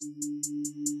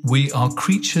We are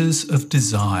creatures of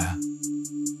desire.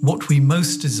 What we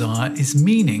most desire is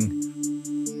meaning.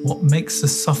 What makes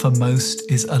us suffer most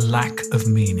is a lack of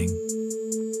meaning.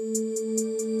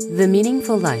 The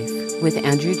Meaningful Life with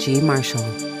Andrew G. Marshall.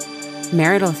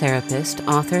 Marital therapist,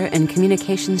 author, and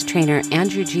communications trainer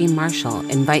Andrew G. Marshall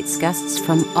invites guests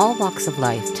from all walks of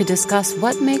life to discuss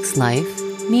what makes life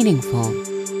meaningful.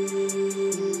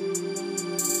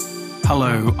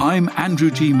 Hello, I'm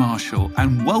Andrew G. Marshall,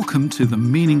 and welcome to The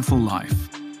Meaningful Life.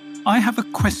 I have a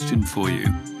question for you,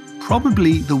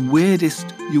 probably the weirdest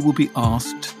you will be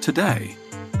asked today.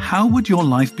 How would your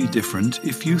life be different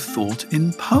if you thought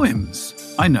in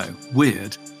poems? I know,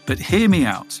 weird, but hear me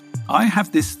out. I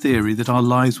have this theory that our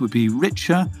lives would be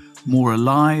richer, more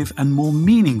alive, and more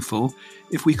meaningful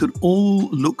if we could all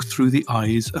look through the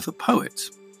eyes of a poet.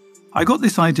 I got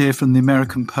this idea from the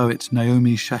American poet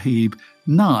Naomi Shihab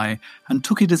Nye and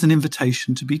took it as an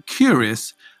invitation to be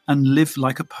curious and live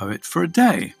like a poet for a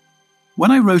day.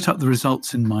 When I wrote up the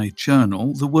results in my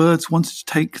journal, the words wanted to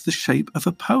take the shape of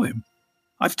a poem.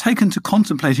 I've taken to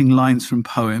contemplating lines from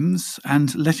poems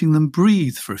and letting them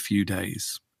breathe for a few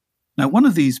days. Now, one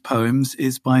of these poems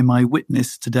is by my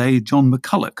witness today, John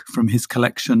McCullough, from his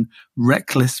collection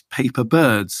Reckless Paper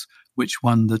Birds, which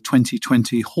won the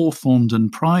 2020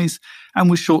 Hawthornden Prize and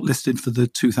was shortlisted for the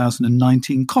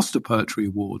 2019 Costa Poetry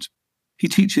Award. He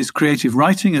teaches creative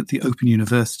writing at the Open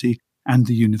University and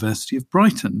the University of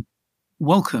Brighton.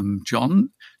 Welcome,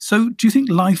 John. So, do you think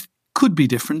life could be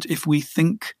different if we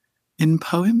think in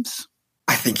poems?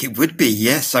 I think it would be,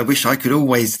 yes. I wish I could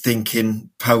always think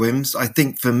in poems. I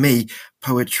think for me,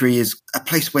 poetry is a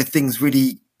place where things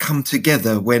really come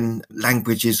together when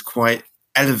language is quite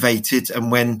elevated and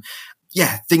when,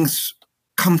 things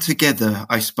come together,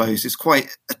 I suppose. It's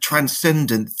quite a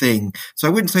transcendent thing. So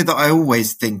I wouldn't say that I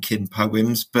always think in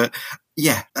poems, but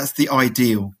that's the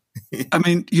ideal. I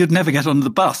mean, you'd never get on the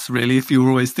bus, really, if you were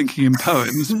always thinking in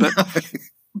poems. But No.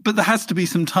 But there has to be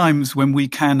some times when we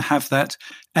can have that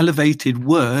elevated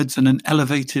words and an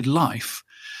elevated life.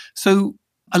 So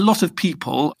a lot of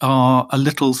people are a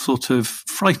little sort of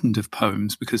frightened of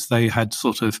poems because they had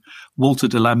sort of Walter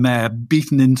de la Mare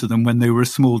beaten into them when they were a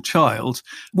small child.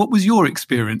 What was your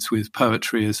experience with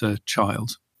poetry as a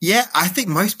child? Yeah, I think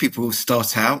most people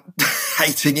start out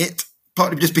hating it,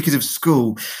 partly just because of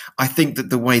school. I think that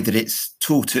the way that it's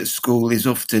taught at school is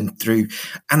often through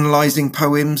analysing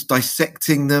poems,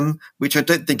 dissecting them, which I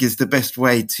don't think is the best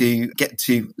way to get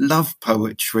to love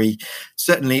poetry.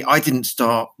 Certainly, I didn't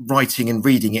start writing and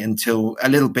reading it until a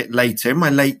little bit later, in my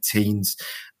late teens.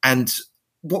 And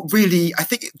what really, I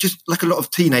think just like a lot of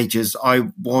teenagers, I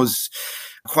was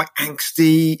quite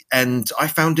angsty and I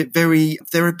found it very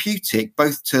therapeutic,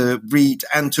 both to read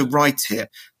and to write it.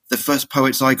 The first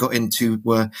poets I got into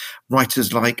were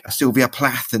writers like Sylvia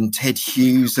Plath and Ted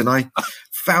Hughes, and I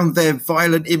found their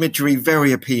violent imagery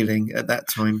very appealing at that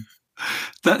time.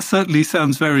 That certainly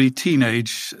sounds very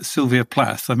teenage, Sylvia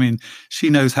Plath. I mean,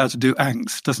 she knows how to do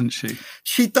angst, doesn't she?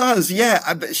 She does,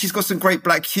 yeah. But she's got some great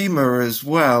black humour as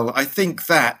well. I think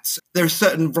that there are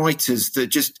certain writers that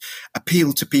just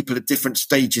appeal to people at different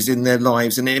stages in their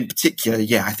lives. And in particular,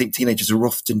 I think teenagers are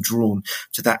often drawn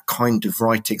to that kind of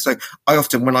writing. So I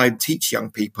often, when I teach young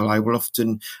people, I will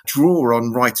often draw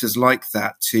on writers like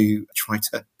that to try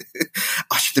to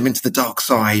usher them into the dark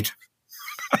side.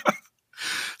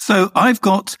 So I've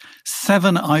got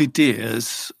 7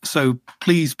 ideas, so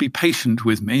please be patient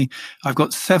with me. I've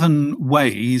got 7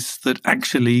 ways that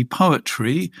actually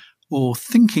poetry or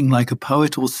thinking like a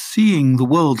poet or seeing the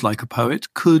world like a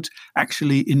poet could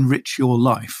actually enrich your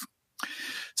life.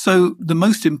 So the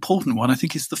most important one, I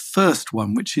think, is the first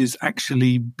one, which is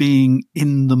actually being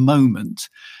in the moment.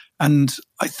 And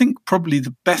I think probably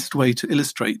the best way to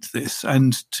illustrate this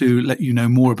and to let you know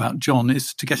more about John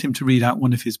is to get him to read out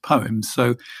one of his poems.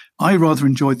 So I rather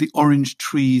enjoyed The Orange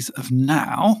Trees of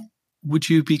Now.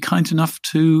 Would you be kind enough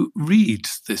to read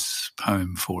this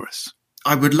poem for us?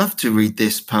 I would love to read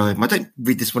this poem. I don't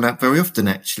read this one out very often,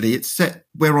 actually. It's set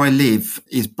where I live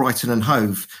is Brighton and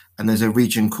Hove, and there's a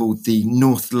region called the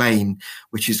North Lane,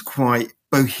 which is quite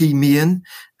bohemian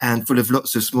and full of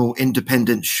lots of small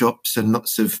independent shops and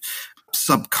lots of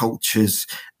subcultures.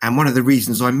 And one of the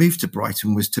reasons I moved to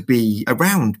Brighton was to be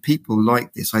around people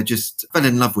like this. I just fell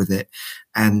in love with it.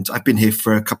 And I've been here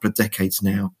for a couple of decades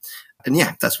now. And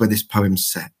that's where this poem's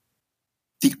set.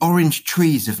 The Orange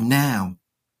Trees of Now.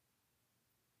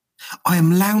 I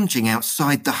am lounging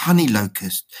outside the honey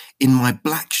locust in my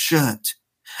black shirt,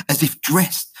 as if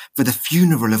dressed for the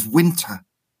funeral of winter,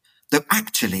 though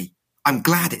actually I'm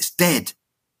glad it's dead.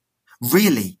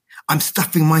 Really, I'm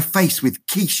stuffing my face with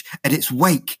quiche at its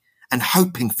wake and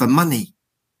hoping for money.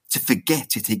 to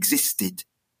forget it existed.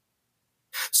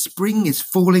 Spring is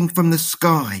falling from the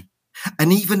sky,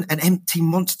 and even an empty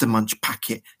Monster Munch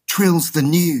packet trills the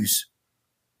news.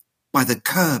 By the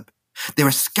curb, there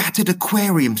are scattered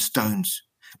aquarium stones,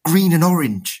 green and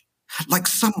orange, like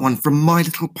someone from My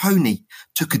Little Pony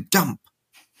took a dump.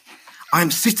 I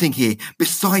am sitting here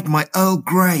beside my Earl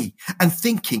Grey and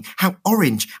thinking how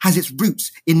orange has its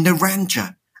roots in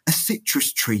Naranja, a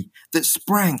citrus tree that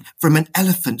sprang from an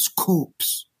elephant's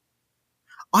corpse.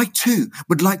 I too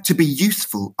would like to be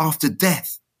useful after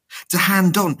death, to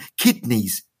hand on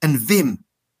kidneys and vim,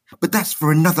 but that's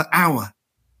for another hour.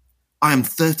 I am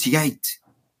 38.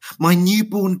 My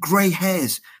newborn grey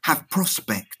hairs have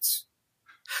prospects.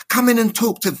 Come in and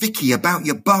talk to Vicky about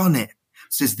your Barnet,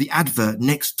 says the advert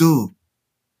next door.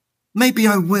 Maybe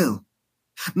I will.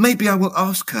 Maybe I will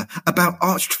ask her about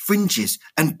arched fringes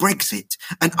and Brexit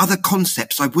and other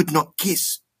concepts I would not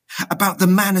kiss, about the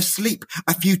man asleep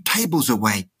a few tables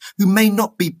away who may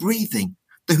not be breathing,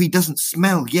 though he doesn't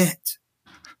smell yet.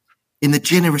 In the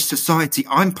generous society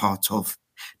I'm part of,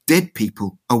 dead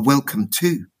people are welcome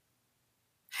too.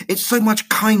 It's so much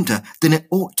kinder than it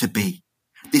ought to be,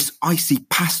 this icy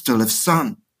pastel of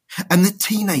sun, and the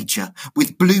teenager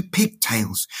with blue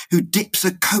pigtails who dips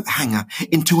a coat hanger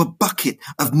into a bucket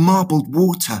of marbled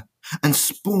water and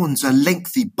spawns a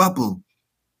lengthy bubble.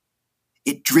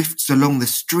 It drifts along the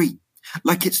street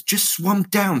like it's just swum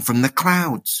down from the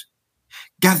clouds,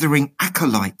 gathering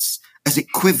acolytes as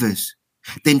it quivers,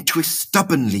 then twists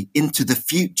stubbornly into the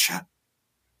future,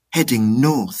 heading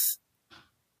north.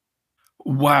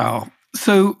 Wow.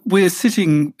 So we're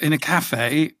sitting in a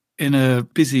cafe in a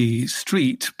busy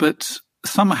street, but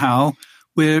somehow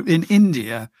we're in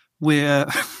India. We're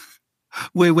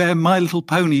where My Little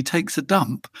Pony takes a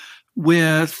dump.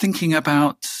 We're thinking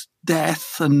about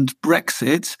death and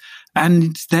Brexit,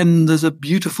 and then there's a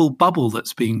beautiful bubble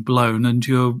that's being blown and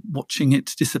you're watching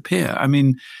it disappear. I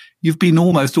mean, you've been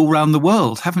almost all around the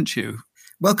world, haven't you?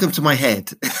 Welcome to my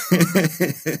head.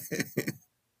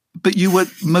 But you were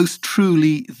most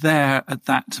truly there at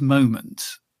that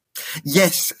moment.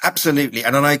 Yes, absolutely.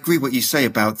 And I agree what you say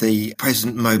about the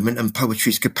present moment and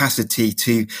poetry's capacity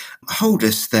to hold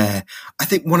us there. I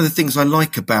think one of the things I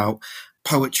like about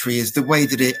poetry is the way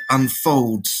that it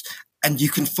unfolds, and you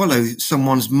can follow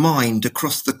someone's mind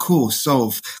across the course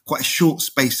of quite a short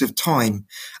space of time.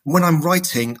 When I'm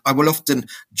writing, I will often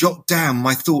jot down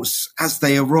my thoughts as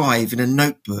they arrive in a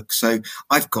notebook. So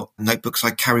I've got notebooks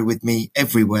I carry with me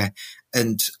everywhere,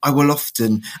 and I will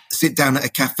often sit down at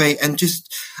a cafe and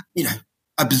just,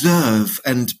 observe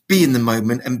and be in the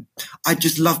moment. And I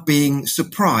just love being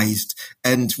surprised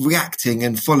and reacting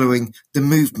and following the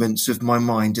movements of my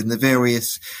mind and the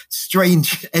various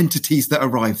strange entities that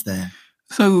arrive there.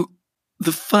 So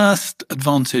the first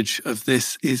advantage of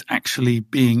this is actually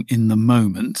being in the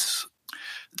moment.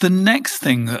 The next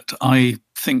thing that I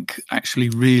think actually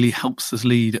really helps us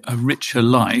lead a richer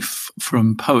life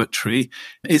from poetry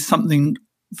is something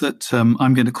that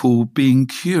I'm going to call being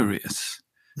curious.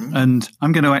 And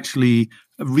I'm going to actually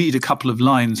read a couple of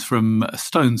lines from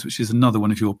Stones, which is another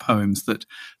one of your poems that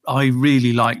I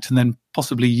really liked. And then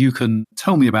possibly you can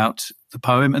tell me about the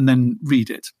poem and then read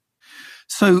it.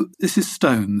 So this is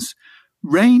Stones.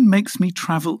 Rain makes me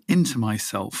travel into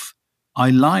myself. I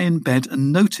lie in bed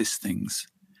and notice things.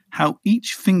 How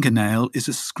each fingernail is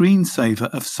a screensaver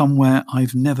of somewhere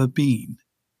I've never been.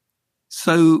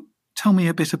 So tell me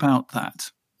a bit about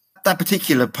that. That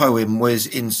particular poem was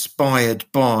inspired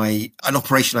by an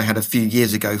operation I had a few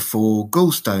years ago for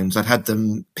gallstones. I'd had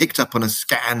them picked up on a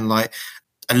scan like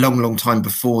a long, long time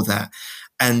before that.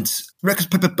 And Reckless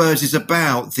Paper Birds is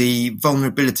about the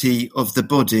vulnerability of the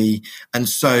body. And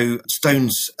so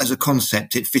Stones as a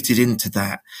concept, it fitted into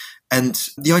that. And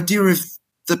the idea of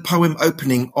the poem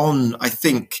opening on, I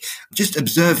think, just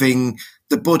observing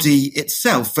the body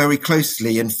itself very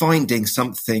closely and finding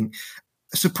something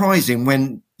surprising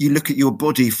when you look at your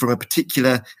body from a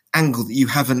particular angle that you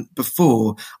haven't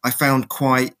before, I found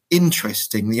quite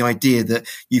interesting. The idea that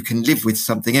you can live with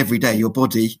something every day, your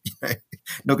body,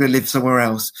 not going to live somewhere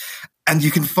else. And you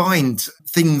can find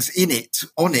things in it,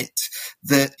 on it,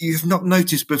 that you've not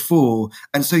noticed before.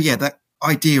 And so, yeah, that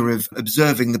idea of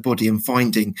observing the body and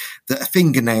finding that a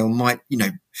fingernail might,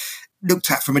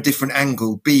 looked at from a different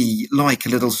angle, be like a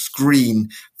little screen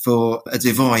for a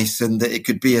device, and that it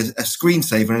could be a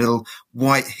screensaver and a little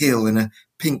white hill and a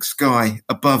pink sky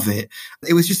above it.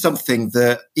 It was just something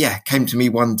that, came to me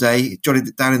one day, jotted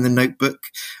it down in the notebook,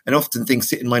 and often things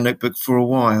sit in my notebook for a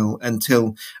while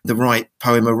until the right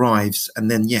poem arrives. And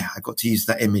then, I got to use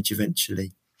that image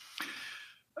eventually.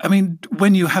 I mean,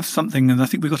 when you have something, and I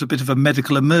think we've got a bit of a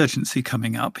medical emergency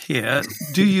coming up here,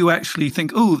 do you actually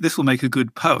think, oh, this will make a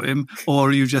good poem, or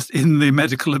are you just in the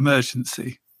medical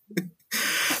emergency?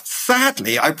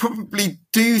 Sadly, I probably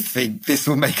do think this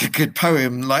will make a good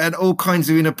poem, like at all kinds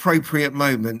of inappropriate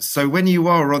moments. So when you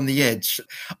are on the edge,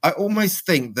 I almost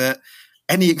think that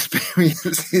any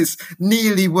experience is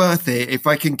nearly worth it if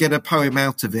I can get a poem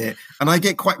out of it. And I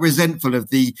get quite resentful of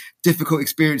the difficult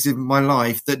experiences in my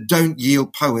life that don't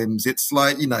yield poems. It's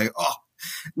like,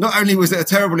 not only was it a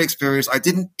terrible experience, I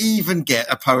didn't even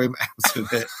get a poem out of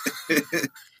it.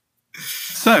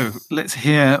 So let's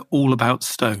hear all about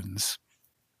stones.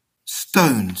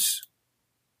 Stones.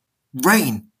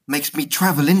 Rain makes me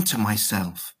travel into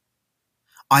myself.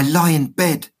 I lie in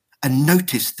bed and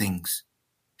notice things.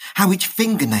 How each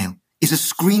fingernail is a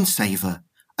screensaver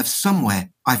of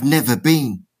somewhere I've never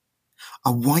been.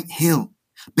 A white hill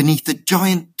beneath a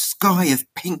giant sky of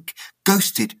pink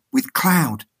ghosted with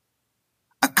cloud.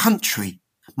 A country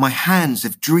my hands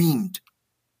have dreamed.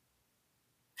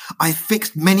 I've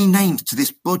fixed many names to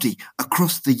this body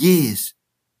across the years.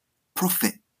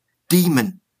 Prophet,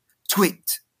 demon,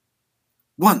 twit.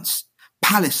 Once,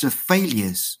 palace of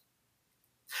failures.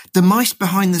 The mice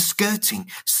behind the skirting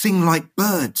sing like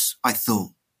birds, I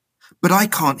thought, but I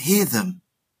can't hear them.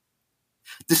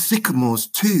 The sycamores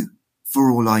too,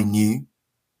 for all I knew.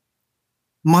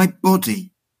 My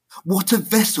body, what a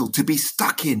vessel to be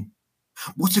stuck in.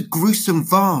 What a gruesome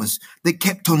vase that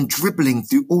kept on dribbling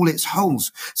through all its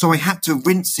holes, so I had to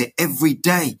rinse it every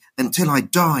day until I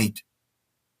died.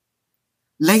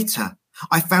 Later,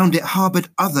 I found it harboured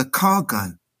other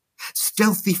cargo,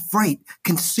 stealthy freight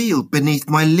concealed beneath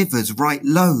my liver's right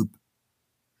lobe.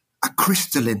 A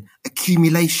crystalline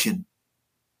accumulation,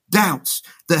 doubts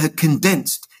that had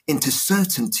condensed into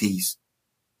certainties.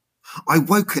 I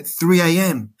woke at 3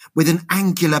 a.m. with an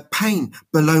angular pain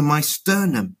below my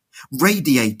sternum,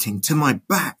 radiating to my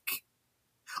back.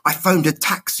 I phoned a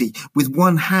taxi with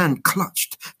one hand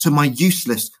clutched to my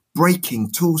useless,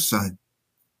 breaking torso.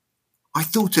 I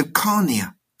thought of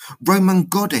Carnia, Roman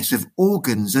goddess of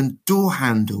organs and door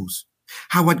handles,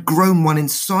 how I'd grown one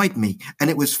inside me and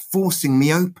it was forcing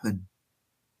me open.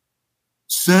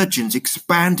 Surgeons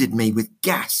expanded me with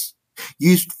gas,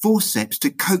 used forceps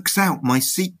to coax out my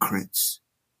secrets.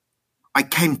 I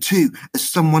came to as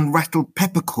someone rattled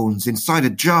peppercorns inside a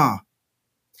jar.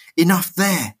 Enough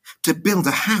there to build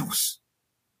a house.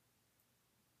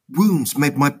 Wounds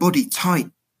made my body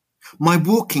tight. My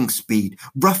walking speed,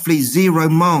 roughly 0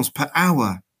 miles per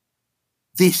hour.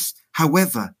 This,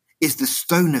 however, is the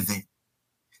stone of it.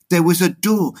 There was a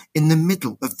door in the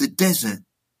middle of the desert.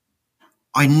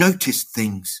 I noticed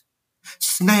things.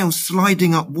 Snails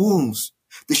sliding up walls,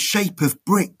 the shape of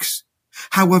bricks,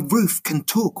 how a roof can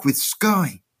talk with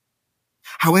sky,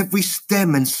 how every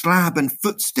stem and slab and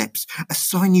footsteps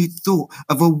assign you thought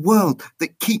of a world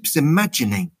that keeps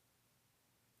imagining.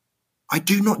 I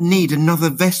do not need another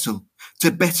vessel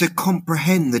to better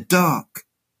comprehend the dark.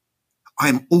 I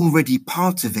am already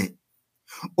part of it,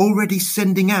 already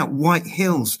sending out white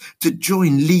hills to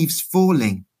join leaves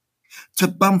falling, to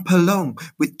bump along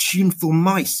with tuneful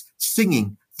mice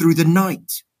singing through the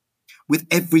night, with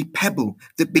every pebble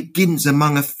that begins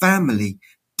among a family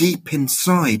deep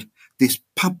inside this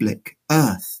public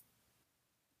earth.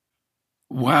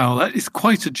 Wow, that is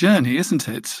quite a journey, isn't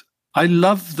it? I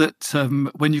love that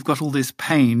when you've got all this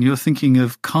pain, you're thinking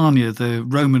of Carnia, the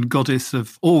Roman goddess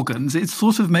of organs. It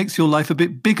sort of makes your life a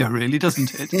bit bigger, really,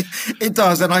 doesn't it? It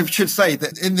does. And I should say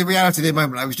that in the reality of the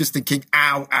moment, I was just thinking,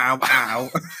 ow, ow, ow.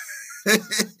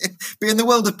 But in the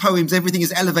world of poems, everything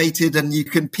is elevated and you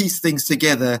can piece things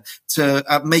together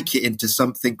to make it into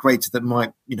something greater that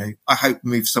might, I hope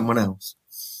move someone else.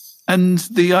 And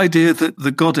the idea that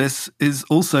the goddess is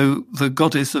also the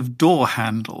goddess of door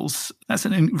handles, that's a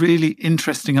really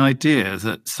interesting idea,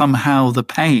 that somehow the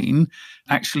pain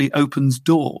actually opens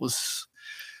doors.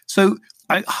 So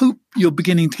I hope you're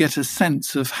beginning to get a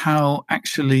sense of how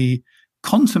actually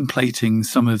contemplating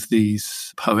some of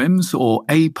these poems or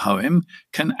a poem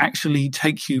can actually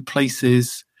take you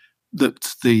places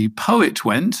that the poet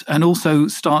went and also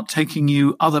start taking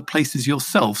you other places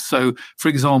yourself. So, for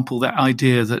example, that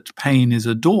idea that pain is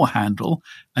a door handle,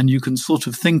 and you can sort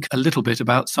of think a little bit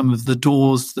about some of the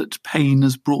doors that pain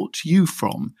has brought you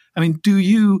from. I mean, do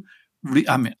you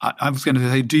I was going to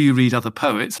say, do you read other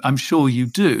poets? I'm sure you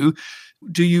do.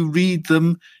 Do you read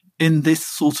them in this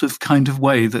sort of kind of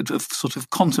way, that of sort of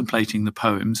contemplating the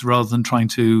poems rather than trying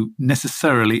to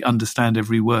necessarily understand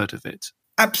every word of it?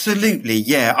 Absolutely,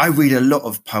 yeah. I read a lot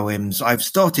of poems. I've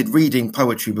started reading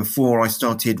poetry before I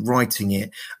started writing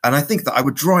it. And I think that I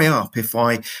would dry up if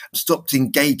I stopped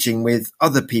engaging with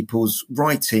other people's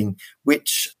writing,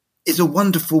 which is a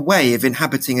wonderful way of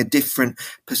inhabiting a different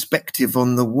perspective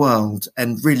on the world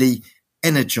and really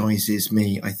energizes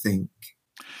me, I think.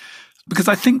 Because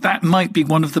I think that might be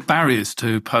one of the barriers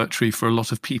to poetry for a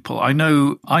lot of people. I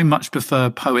know I much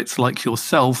prefer poets like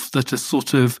yourself that are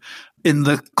sort of in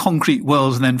the concrete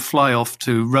world and then fly off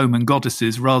to Roman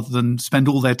goddesses rather than spend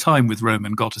all their time with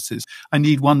Roman goddesses. I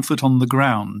need one foot on the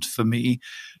ground for me.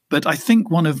 But I think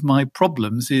one of my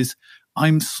problems is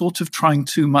I'm sort of trying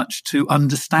too much to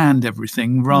understand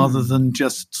everything rather than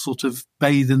just sort of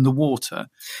bathe in the water.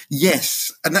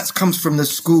 Yes, and that comes from the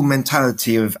school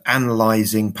mentality of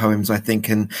analysing poems, I think,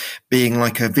 and being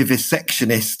like a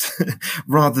vivisectionist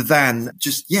rather than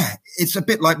just, it's a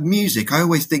bit like music. I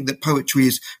always think that poetry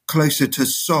is closer to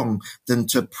song than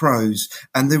to prose.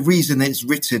 And the reason it's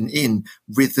written in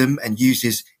rhythm and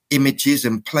uses images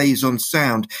and plays on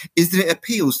sound is that it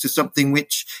appeals to something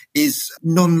which is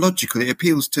non-logical. It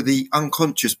appeals to the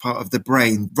unconscious part of the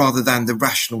brain rather than the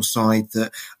rational side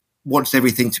that wants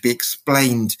everything to be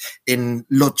explained in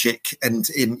logic and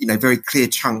in, very clear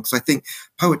chunks. I think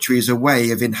poetry is a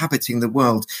way of inhabiting the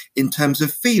world in terms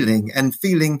of feeling, and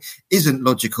feeling isn't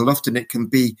logical. Often it can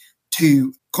be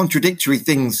two contradictory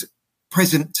things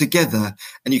present together,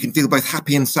 and you can feel both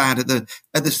happy and sad at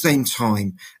the same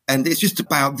time. And it's just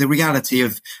about the reality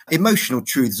of emotional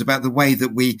truths, about the way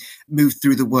that we move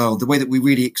through the world, the way that we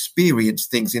really experience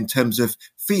things in terms of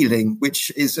feeling,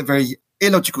 which is a very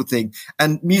illogical thing.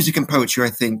 And music and poetry, I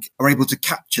think, are able to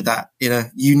capture that in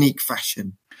a unique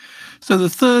fashion. So the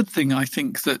third thing I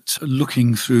think that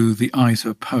looking through the eyes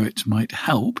of a poet might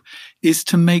help is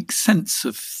to make sense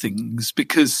of things,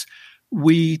 because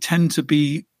we tend to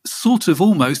be sort of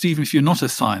almost, even if you're not a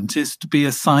scientist, to be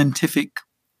a scientific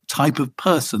type of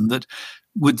person that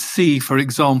would see, for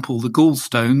example, the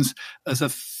gallstones as a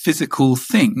physical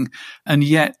thing. And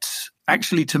yet,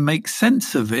 actually, to make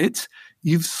sense of it,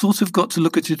 you've sort of got to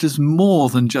look at it as more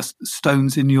than just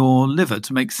stones in your liver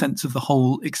to make sense of the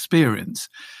whole experience.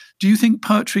 Do you think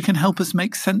poetry can help us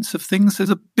make sense of things?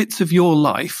 There's bits of your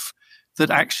life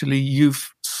that actually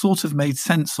you've sort of made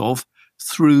sense of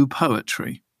through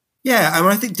poetry. Yeah,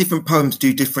 I think different poems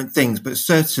do different things, but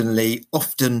certainly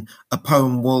often a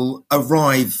poem will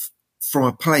arrive from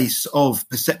a place of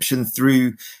perception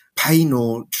through pain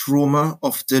or trauma.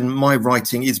 Often my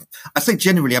writing is, I say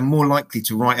generally, I'm more likely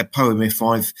to write a poem if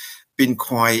I've been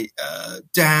quite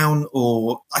down,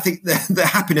 or I think the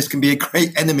happiness can be a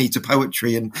great enemy to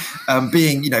poetry, and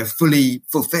being, fully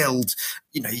fulfilled,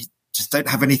 you just don't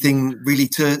have anything really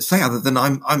to say other than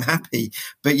I'm happy.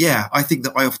 But yeah, I think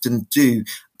that I often do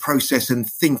process and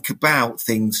think about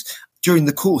things during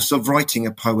the course of writing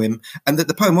a poem, and that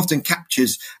the poem often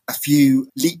captures a few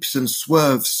leaps and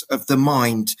swerves of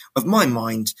my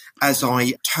mind, as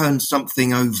I turn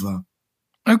something over.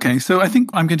 Okay, so I think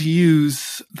I'm going to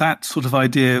use that sort of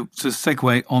idea to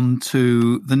segue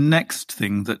onto the next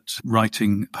thing that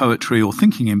writing poetry or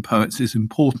thinking in poets is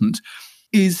important,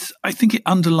 is I think it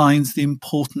underlines the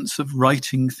importance of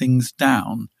writing things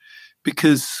down,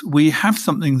 because we have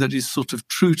something that is sort of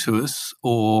true to us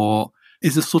or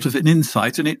is a sort of an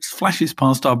insight, and it flashes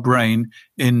past our brain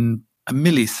in a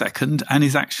millisecond and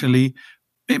is actually,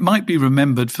 it might be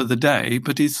remembered for the day,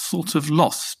 but is sort of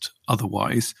lost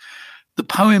otherwise. The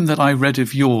poem that I read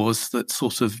of yours that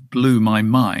sort of blew my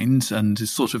mind and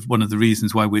is sort of one of the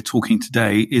reasons why we're talking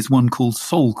today is one called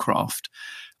Soulcraft.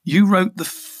 You wrote the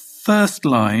first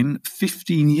line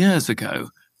 15 years ago,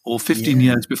 or 15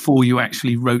 years before you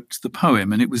actually wrote the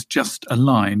poem, and it was just a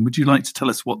line. Would you like to tell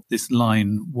us what this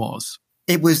line was?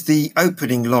 It was the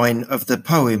opening line of the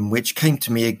poem, which came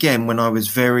to me again when I was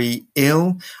very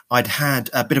ill. I'd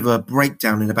had a bit of a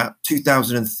breakdown in about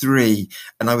 2003,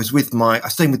 and I was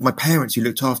staying with my parents who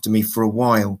looked after me for a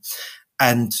while.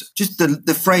 And just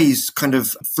the phrase kind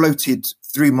of floated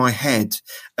through my head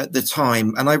at the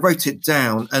time, and I wrote it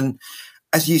down. And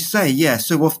as you say,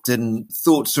 so often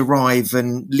thoughts arrive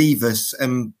and leave us,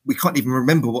 and we can't even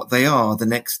remember what they are the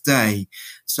next day.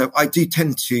 So I do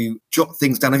tend to jot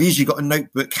things down. I've usually got a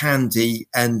notebook handy,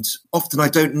 and often I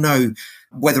don't know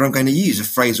whether I'm going to use a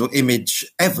phrase or image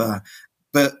ever,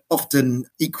 but often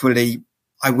equally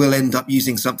I will end up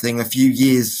using something a few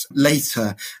years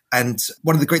later. And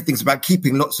one of the great things about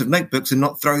keeping lots of notebooks and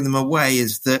not throwing them away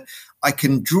is that I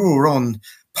can draw on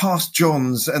past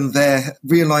Johns and their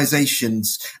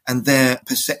realizations and their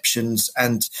perceptions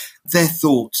and their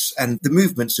thoughts and the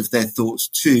movements of their thoughts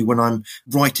too when I'm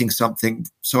writing something.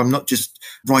 So I'm not just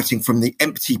writing from the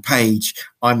empty page,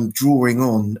 I'm drawing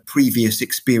on previous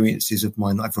experiences of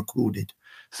mine that I've recorded.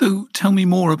 So tell me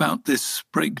more about this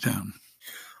breakdown.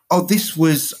 Oh,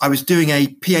 I was doing a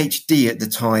PhD at the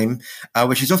time,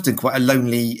 which is often quite a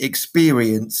lonely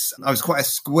experience. I was quite a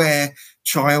square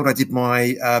child. I did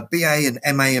my BA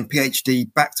and MA and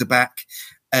PhD back to back.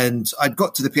 And I'd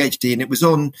got to the PhD and it was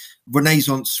on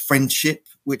Renaissance friendship,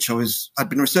 which I'd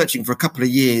been researching for a couple of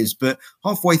years. But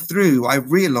halfway through, I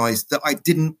realized that I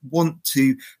didn't want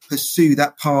to pursue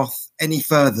that path any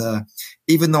further,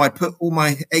 even though I'd put all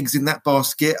my eggs in that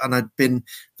basket and I'd been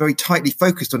very tightly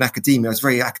focused on academia. I was a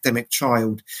very academic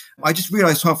child. I just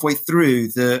realized halfway through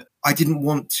that I didn't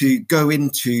want to go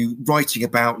into writing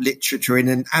about literature in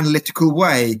an analytical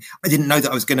way. I didn't know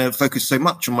that I was going to focus so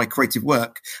much on my creative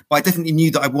work, but I definitely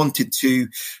knew that I wanted to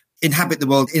inhabit the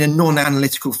world in a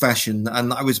non-analytical fashion.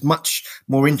 And I was much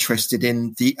more interested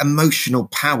in the emotional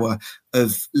power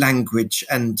of language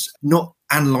and not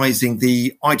analysing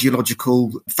the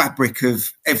ideological fabric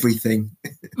of everything.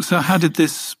 So how did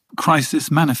this crisis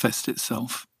manifest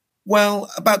itself? Well,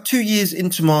 about 2 years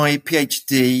into my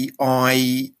PhD,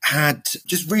 I had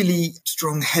just really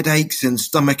strong headaches and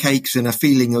stomach aches and a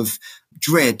feeling of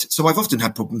dread. So I've often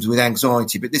had problems with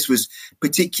anxiety, but this was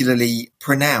particularly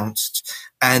pronounced.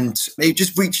 And it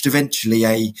just reached eventually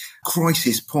a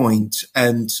crisis point.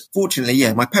 And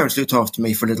fortunately, my parents looked after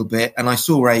me for a little bit. And I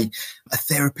saw a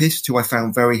therapist who I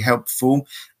found very helpful.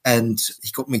 And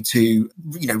he got me to,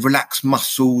 relax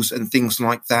muscles and things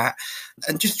like that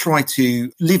and just try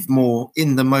to live more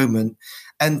in the moment.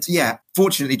 And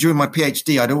fortunately, during my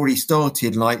PhD, I'd already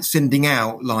started sending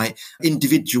out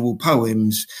individual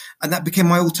poems, and that became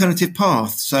my alternative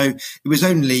path. So it was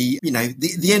only,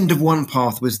 the end of one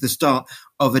path was the start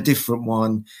of a different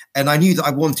one. And I knew that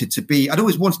I'd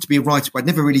always wanted to be a writer, but I'd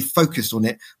never really focused on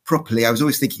it properly. I was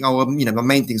always thinking, my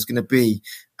main thing is going to be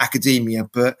academia,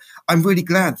 but I'm really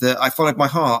glad that I followed my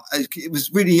heart. It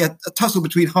was really a tussle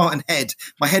between heart and head.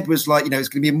 My head was it's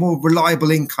going to be a more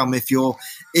reliable income if you're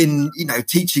in,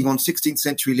 teaching on 16th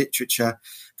century literature,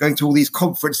 going to all these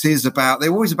conferences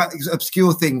they're always about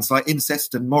obscure things like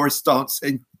incest and Morris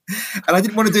dancing. And I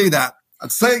didn't want to do that. I'm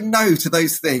saying no to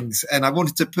those things. And I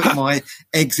wanted to put my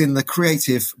eggs in the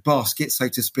creative basket, so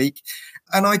to speak.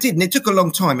 And I did. And it took a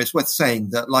long time. It's worth saying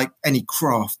that like any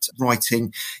craft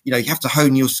writing, you have to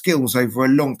hone your skills over a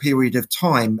long period of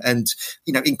time and,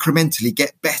 incrementally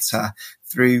get better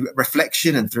through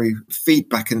reflection and through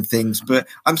feedback and things. But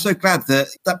I'm so glad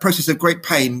that process of great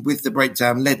pain with the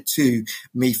breakdown led to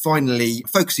me finally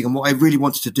focusing on what I really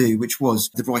wanted to do, which was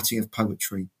the writing of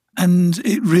poetry. And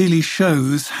it really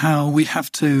shows how we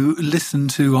have to listen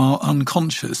to our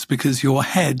unconscious, because your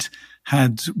head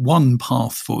had one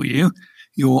path for you.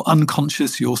 Your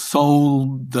unconscious, your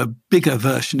soul, the bigger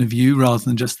version of you rather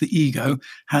than just the ego,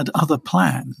 had other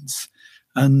plans.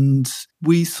 And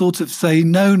we sort of say,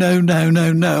 no,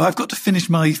 I've got to finish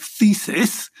my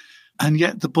thesis. And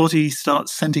yet the body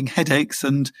starts sending headaches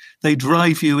and they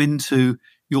drive you into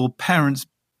your parents'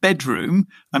 bedroom.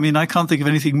 I mean, I can't think of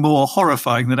anything more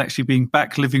horrifying than actually being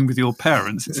back living with your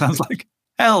parents. It sounds like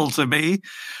hell to me.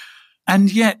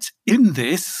 And yet in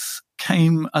this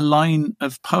came a line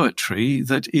of poetry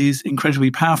that is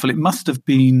incredibly powerful. It must have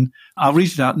been, I'll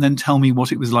read it out and then tell me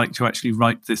what it was like to actually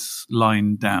write this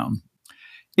line down.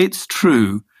 It's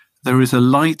true, there is a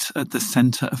light at the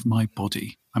center of my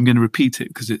body. I'm going to repeat it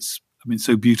because it's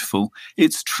so beautiful.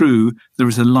 It's true, there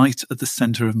is a light at the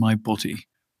center of my body.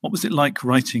 What was it like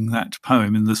writing that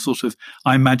poem in the sort of,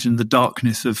 I imagine, the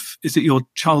darkness of, is it your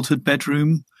childhood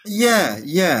bedroom?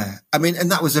 Yeah. I mean, and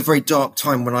that was a very dark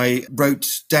time when I wrote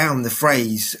down the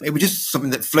phrase. It was just something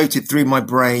that floated through my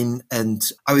brain and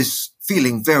I was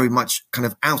feeling very much kind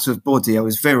of out of body.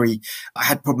 I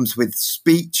had problems with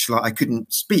speech. I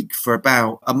couldn't speak for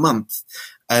about a month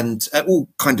and all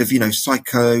kind of,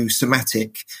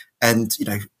 psychosomatic. And,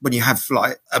 when you have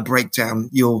a breakdown,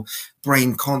 your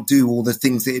brain can't do all the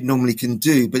things that it normally can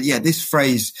do. But this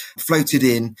phrase floated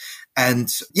in.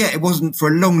 And it wasn't for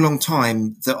a long, long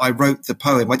time that I wrote the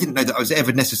poem. I didn't know that I was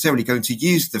ever necessarily going to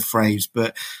use the phrase,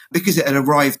 but because it had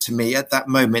arrived to me at that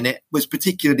moment, it was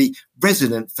particularly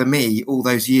resonant for me all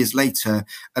those years later.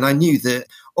 And I knew that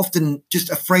often just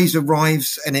a phrase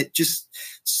arrives and it just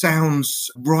sounds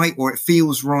right or it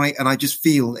feels right. And I just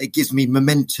feel it gives me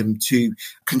momentum to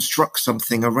construct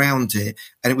something around it.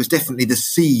 And it was definitely the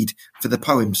seed for the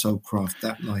poem Soulcraft,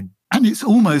 that line. And it's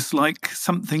almost like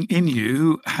something in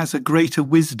you has a greater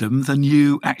wisdom than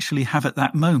you actually have at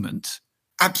that moment.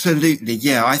 Absolutely.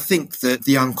 Yeah. I think that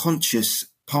the unconscious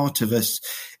part of us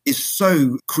is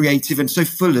so creative and so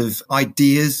full of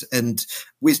ideas and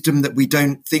wisdom that we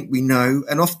don't think we know.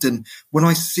 And often when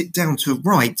I sit down to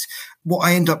write, what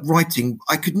I end up writing,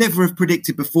 I could never have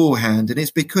predicted beforehand. And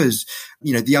it's because,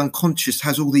 the unconscious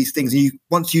has all these things. And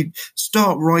once you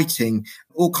start writing,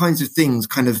 all kinds of things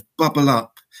kind of bubble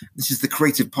up. This is the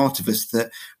creative part of us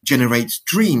that generates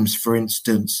dreams, for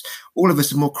instance. All of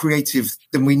us are more creative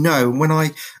than we know. And when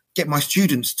I get my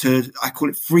students I call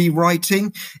it free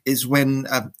writing, is when,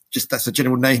 that's a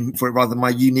general name for it rather than my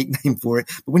unique name for it.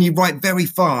 But when you write very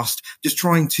fast, just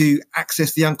trying to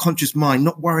access the unconscious mind,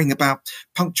 not worrying about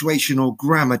punctuation or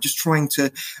grammar, just trying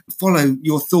to follow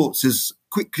your thoughts as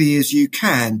quickly as you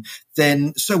can,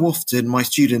 then so often my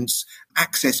students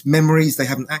access memories they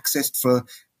haven't accessed for,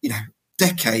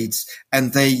 decades,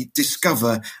 and they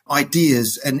discover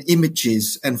ideas and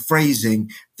images and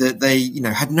phrasing that they,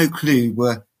 had no clue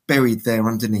were buried there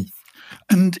underneath.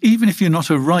 And even if you're not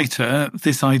a writer,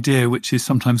 this idea, which is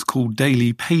sometimes called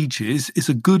daily pages, is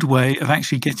a good way of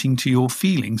actually getting to your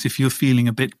feelings if you're feeling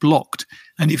a bit blocked.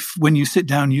 And if when you sit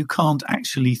down, you can't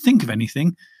actually think of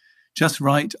anything, just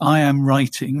write, I am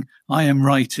writing, I am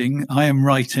writing, I am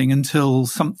writing until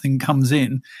something comes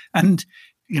in. And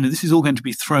this is all going to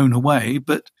be thrown away,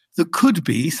 but there could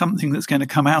be something that's going to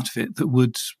come out of it that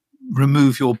would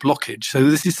remove your blockage. So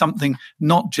this is something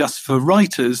not just for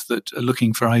writers that are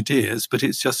looking for ideas, but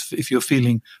it's just if you're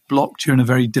feeling blocked, you're in a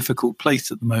very difficult place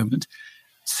at the moment.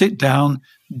 Sit down,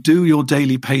 do your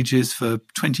daily pages for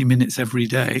 20 minutes every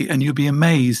day, and you'll be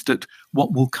amazed at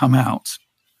what will come out.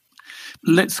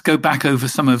 Let's go back over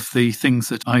some of the things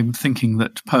that I'm thinking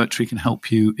that poetry can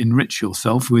help you enrich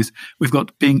yourself with. We've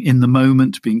got being in the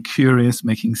moment, being curious,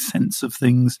 making sense of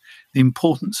things, the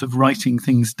importance of writing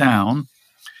things down.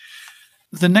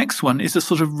 The next one is a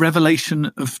sort of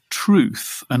revelation of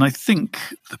truth. And I think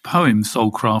the poem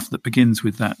Soulcraft that begins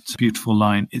with that beautiful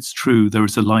line, "It's true, there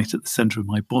is a light at the center of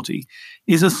my body,"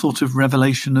 is a sort of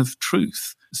revelation of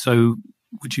truth. So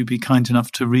would you be kind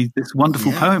enough to read this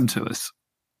wonderful poem to us?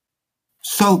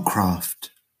 Soulcraft.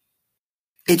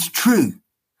 It's true,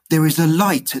 there is a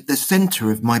light at the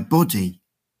center of my body.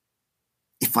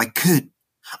 If I could,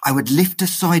 I would lift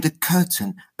aside a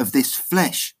curtain of this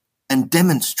flesh and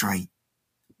demonstrate.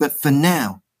 But for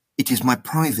now, it is my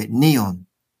private neon.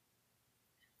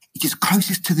 It is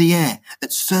closest to the air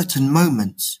at certain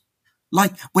moments,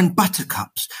 like when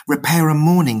buttercups repair a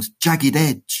morning's jagged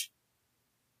edge.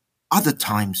 Other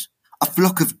times, a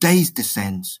flock of days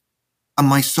descends, and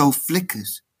my soul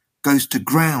flickers, goes to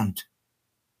ground.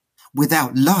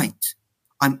 Without light,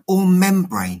 I'm all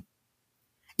membrane.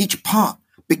 Each part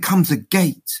becomes a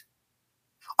gate.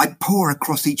 I pour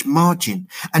across each margin,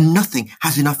 and nothing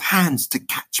has enough hands to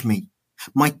catch me.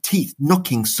 My teeth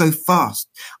knocking so fast,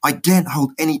 I daren't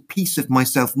hold any piece of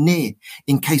myself near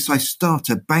in case I start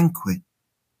a banquet.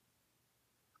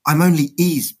 I'm only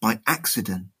eased by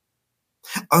accident.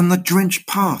 On the drenched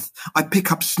path, I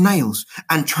pick up snails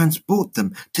and transport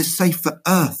them to safer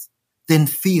earth, then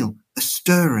feel a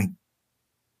stirring.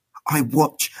 I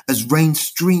watch as rain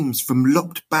streams from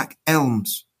locked back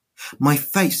elms, my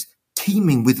face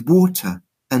teeming with water,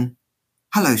 and,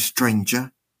 hello,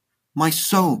 stranger. My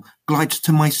soul glides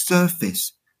to my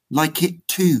surface, like it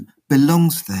too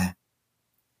belongs there,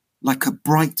 like a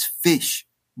bright fish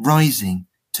rising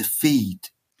to feed.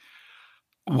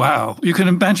 Wow. You can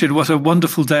imagine what a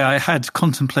wonderful day I had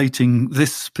contemplating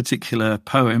this particular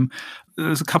poem.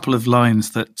 There's a couple of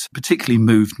lines that particularly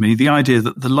moved me. The idea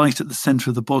that the light at the center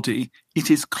of the body,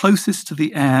 it is closest to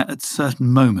the air at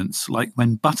certain moments, like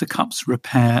when buttercups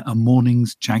repair a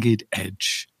morning's jagged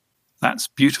edge. That's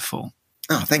beautiful.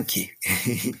 Oh, thank you.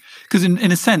 Because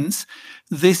in a sense,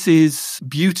 this is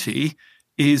beauty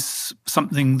is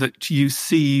something that you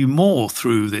see more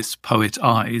through this poet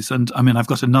eyes. And I mean, I've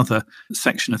got another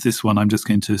section of this one I'm just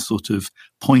going to sort of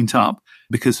point up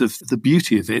because of the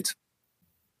beauty of it.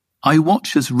 I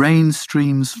watch as rain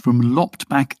streams from lopped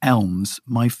back elms,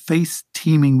 my face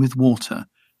teeming with water,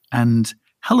 and,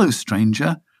 hello,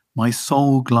 stranger, my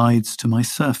soul glides to my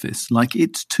surface, like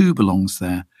it too belongs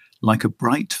there, like a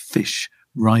bright fish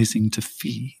rising to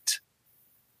feed.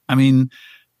 I mean,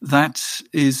 that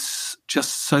is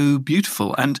just so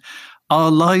beautiful. And our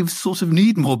lives sort of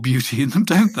need more beauty in them,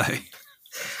 don't they?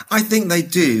 I think they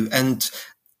do. And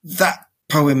that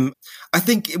poem, I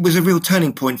think it was a real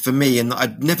turning point for me, and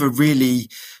I'd never really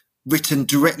written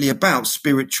directly about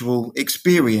spiritual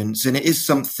experience. And it is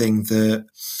something that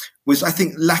was, I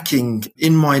think, lacking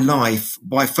in my life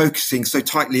by focusing so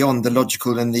tightly on the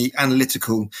logical and the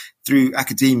analytical through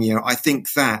academia, I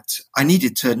think that I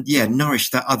needed to, nourish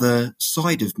that other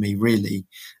side of me, really.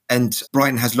 And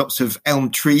Brighton has lots of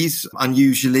elm trees,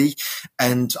 unusually.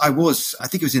 And I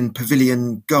think it was in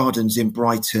Pavilion Gardens in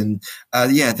Brighton.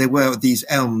 There were these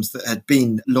elms that had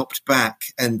been lopped back.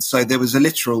 And so there was a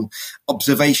literal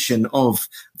observation of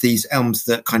these elms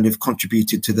that kind of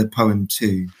contributed to the poem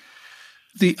too.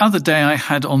 The other day I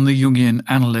had on the Jungian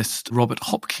analyst Robert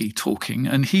Hopke talking,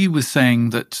 and he was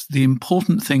saying that the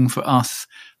important thing for us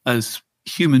as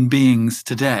human beings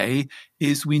today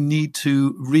is we need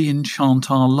to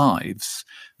re-enchant our lives.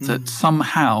 That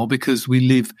somehow, because we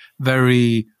live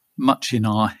very much in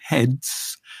our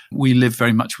heads, we live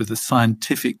very much with a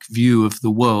scientific view of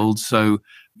the world. So,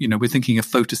 we're thinking of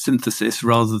photosynthesis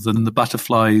rather than the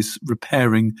butterflies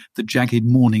repairing the jagged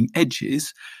morning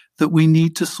edges, that we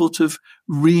need to sort of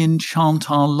re-enchant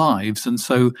our lives, and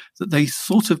so that they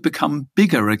sort of become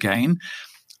bigger again.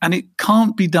 And it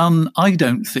can't be done, I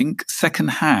don't think,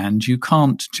 secondhand. You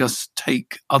can't just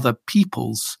take other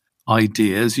people's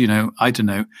ideas,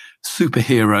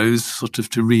 superheroes sort of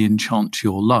to re-enchant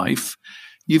your life.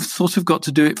 You've sort of got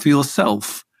to do it for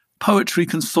yourself. Poetry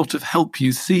can sort of help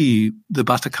you see the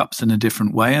buttercups in a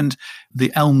different way and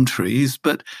the elm trees,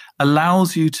 but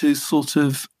allows you to sort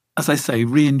of, as I say,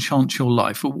 re-enchant your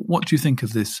life. What do you think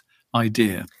of this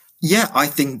idea? Yeah, I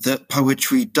think that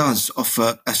poetry does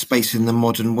offer a space in the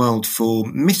modern world for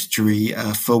mystery,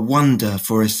 for wonder,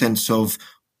 for a sense of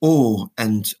awe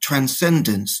and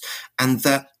transcendence. And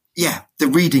that, the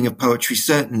reading of poetry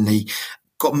certainly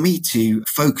got me to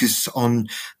focus on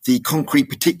the concrete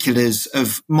particulars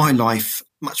of my life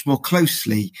much more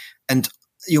closely. And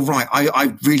you're right,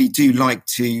 I really do like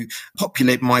to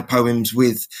populate my poems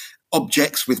with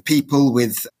objects, with people,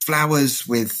 with flowers,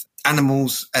 with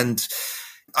animals. And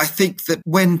I think that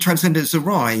when transcendence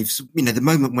arrives, the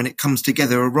moment when it comes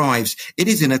together arrives, it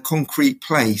is in a concrete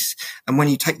place. And when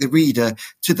you take the reader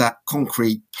to that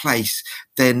concrete place,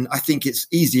 then I think it's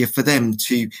easier for them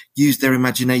to use their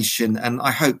imagination and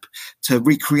I hope to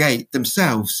recreate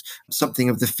themselves something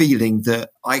of the feeling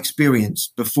that I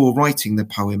experienced before writing the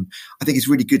poem. I think it's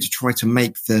really good to try to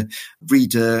make the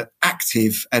reader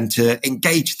active and to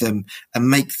engage them and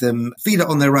make them feel it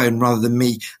on their own rather than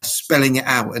me spelling it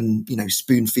out and,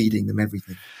 spoon feeding them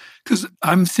everything. Because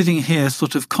I'm sitting here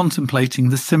sort of contemplating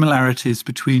the similarities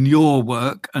between your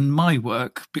work and my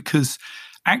work, because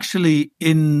actually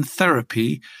in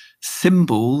therapy,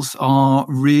 symbols are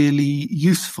really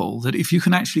useful. That if you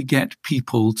can actually get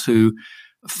people to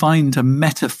find a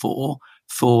metaphor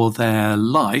for their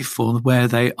life or where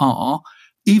they are,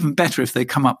 even better if they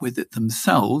come up with it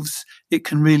themselves, it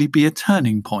can really be a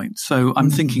turning point. So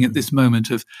I'm thinking at this moment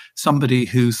of somebody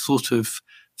who sort of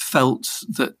felt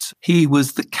that he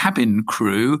was the cabin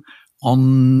crew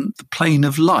on the plane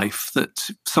of life, that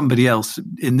somebody else,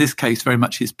 in this case very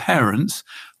much his parents,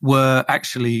 were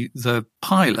actually the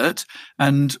pilot,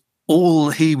 and all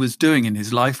he was doing in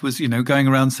his life was, going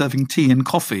around serving tea and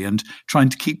coffee and trying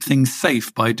to keep things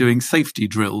safe by doing safety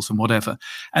drills and whatever.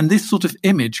 And this sort of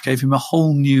image gave him a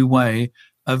whole new way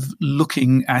of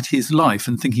looking at his life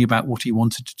and thinking about what he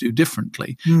wanted to do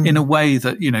differently in a way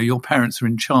that, your parents are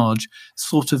in charge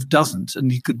sort of doesn't,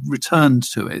 and he could return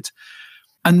to it.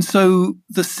 And so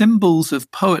the symbols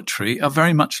of poetry are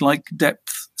very much like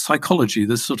depth psychology.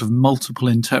 There's sort of multiple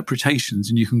interpretations,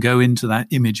 and you can go into that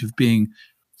image of being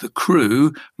the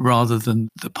crew rather than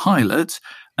the pilot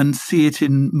and see it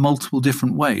in multiple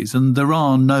different ways. And there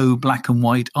are no black and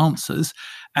white answers.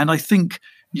 And I think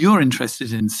you're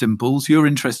interested in symbols, you're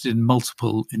interested in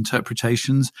multiple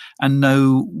interpretations and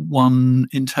no one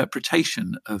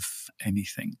interpretation of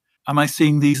anything. Am I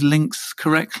seeing these links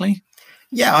correctly?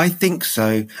 Yeah, I think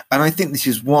so. And I think this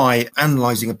is why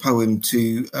analysing a poem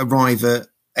to arrive at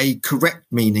a correct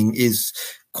meaning is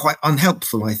quite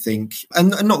unhelpful, I think.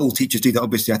 And not all teachers do that,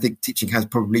 obviously. I think teaching has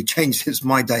probably changed since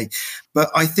my day. But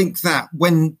I think that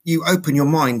when you open your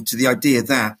mind to the idea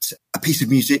that a piece of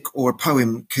music or a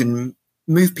poem can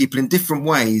move people in different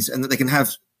ways and that they can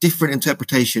have different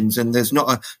interpretations and there's not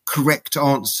a correct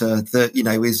answer that,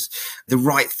 is the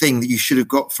right thing that you should have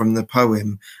got from the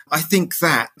poem, I think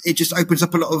that it just opens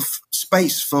up a lot of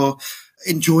space for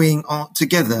enjoying art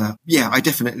together. Yeah, I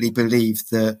definitely believe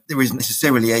that there isn't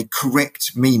necessarily a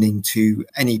correct meaning to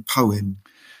any poem.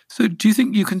 So do you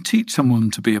think you can teach someone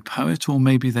to be a poet, or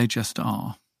maybe they just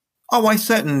are? Oh, I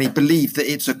certainly believe that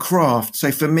it's a craft.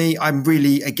 So for me, I'm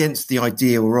really against the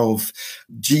idea of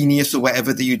genius or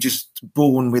whatever, that you're just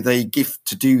born with a gift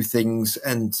to do things.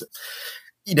 And,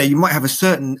 you might have a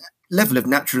certain level of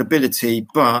natural ability,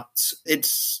 but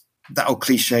it's that old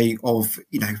cliche of,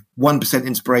 1%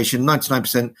 inspiration,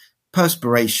 99%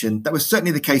 perspiration. That was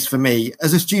certainly the case for me.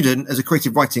 As a student, as a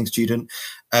creative writing student,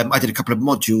 I did a couple of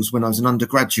modules when I was an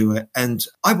undergraduate, and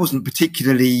I wasn't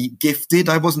particularly gifted.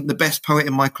 I wasn't the best poet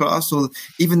in my class or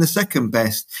even the second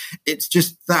best. It's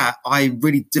just that I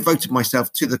really devoted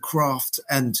myself to the craft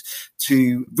and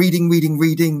to reading, writing,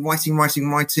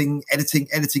 editing,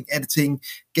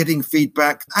 getting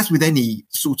feedback. As with any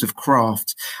sort of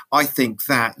craft, I think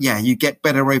that, you get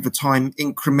better over time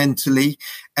incrementally,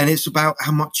 and it's about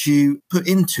how much you put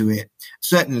into it.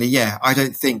 Certainly, I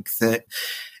don't think that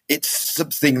it's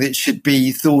something that should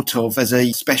be thought of as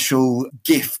a special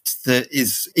gift that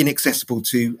is inaccessible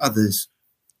to others.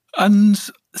 And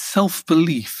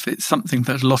self-belief, it's something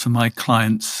that a lot of my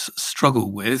clients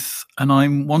struggle with. And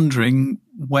I'm wondering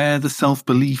where the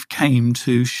self-belief came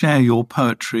to share your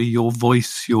poetry, your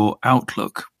voice, your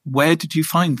outlook. Where did you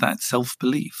find that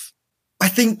self-belief? I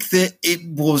think that it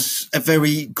was a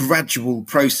very gradual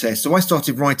process. So I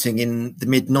started writing in the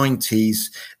mid-90s,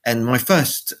 and my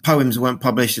first poems weren't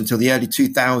published until the early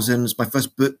 2000s. My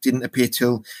first book didn't appear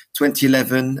till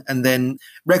 2011. And then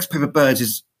Rex Paper Birds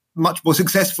is much more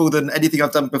successful than anything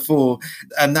I've done before.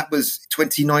 And that was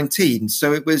 2019.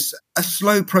 So it was a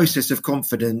slow process of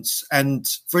confidence. And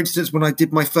for instance, when I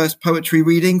did my first poetry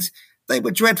readings, they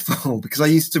were dreadful because I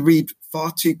used to read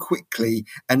far too quickly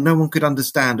and no one could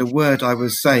understand a word I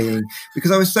was saying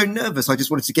because I was so nervous. I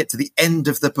just wanted to get to the end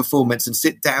of the performance and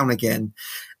sit down again.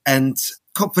 And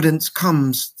confidence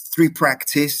comes through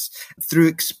practice, through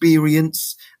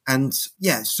experience. And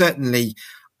certainly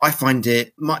I find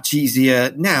it much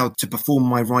easier now to perform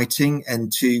my writing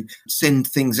and to send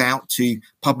things out to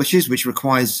publishers, which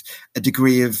requires a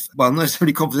degree of, not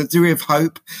necessarily confidence, a degree of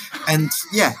hope. And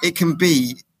it can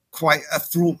be quite a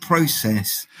fraught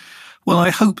process. Well,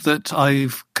 I hope that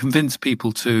I've convinced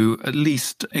people to at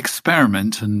least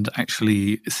experiment and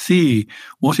actually see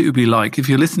what it would be like. If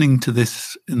you're listening to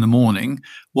this in the morning,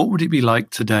 what would it be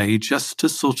like today just to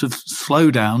sort of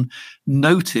slow down,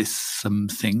 notice some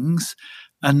things,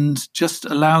 and just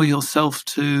allow yourself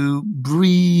to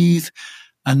breathe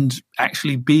and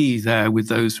actually be there with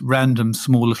those random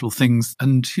small little things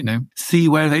and, see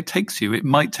where it takes you. It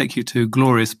might take you to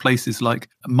glorious places like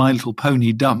My Little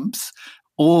Pony dumps,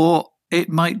 or it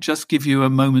might just give you a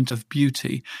moment of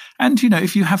beauty. And,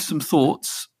 if you have some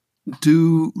thoughts,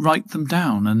 do write them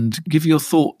down and give your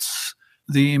thoughts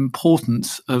the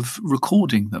importance of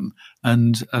recording them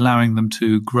and allowing them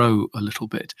to grow a little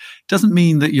bit. Doesn't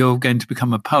mean that you're going to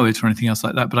become a poet or anything else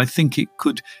like that, but I think it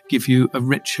could give you a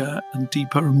richer and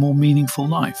deeper and more meaningful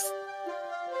life.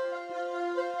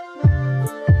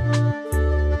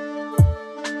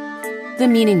 The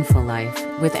Meaningful Life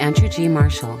with Andrew G.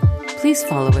 Marshall. Please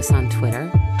follow us on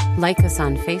Twitter, like us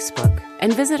on Facebook,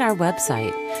 and visit our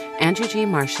website,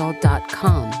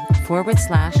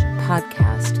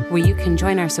 andrewgmarshall.com/podcast, where you can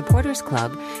join our supporters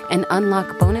club and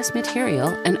unlock bonus material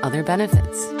and other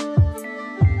benefits.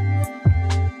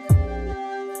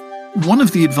 One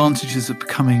of the advantages of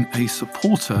becoming a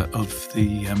supporter of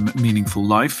the Meaningful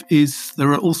Life is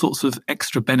there are all sorts of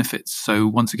extra benefits. So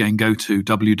once again, go to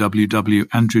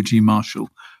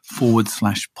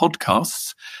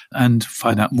www.andrewgmarshall.com/podcasts and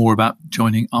find out more about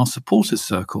joining our supporters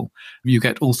circle. You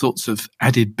get all sorts of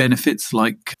added benefits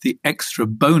like the extra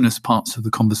bonus parts of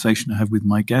the conversation I have with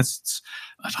my guests.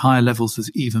 At higher levels, there's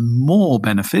even more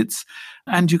benefits.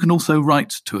 And you can also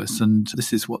write to us, and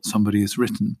this is what somebody has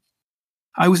written.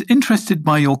 I was interested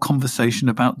by your conversation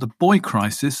about the boy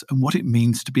crisis and what it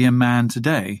means to be a man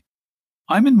today.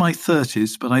 I'm in my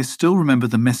 30s, but I still remember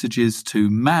the messages to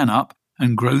man up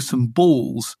and grow some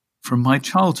balls from my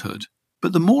childhood.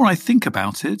 But the more I think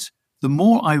about it, the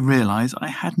more I realize I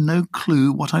had no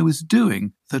clue what I was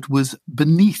doing that was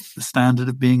beneath the standard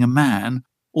of being a man,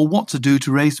 or what to do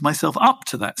to raise myself up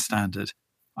to that standard.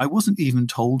 I wasn't even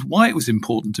told why it was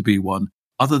important to be one,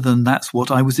 other than that's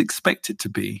what I was expected to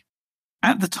be.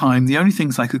 At the time, the only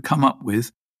things I could come up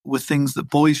with were things that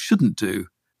boys shouldn't do.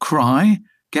 Cry,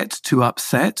 get too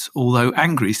upset, although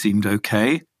angry seemed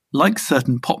okay, like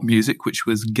certain pop music which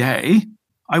was gay.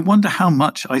 I wonder how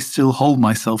much I still hold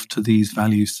myself to these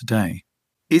values today.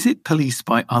 Is it policed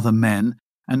by other men,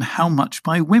 and how much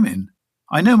by women?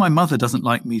 I know my mother doesn't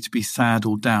like me to be sad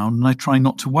or down, and I try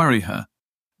not to worry her.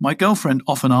 My girlfriend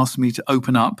often asks me to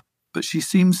open up, but she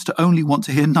seems to only want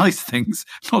to hear nice things,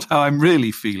 not how I'm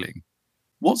really feeling.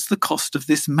 What's the cost of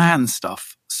this man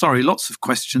stuff? Sorry, lots of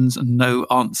questions and no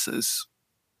answers.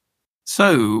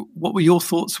 So, what were your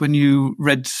thoughts when you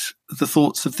read the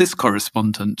thoughts of this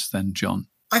correspondent then, John?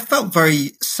 I felt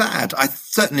very sad. I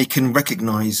certainly can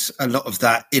recognise a lot of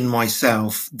that in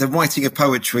myself. The writing of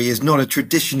poetry is not a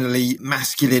traditionally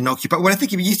masculine occupation. Well, I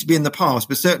think it used to be in the past,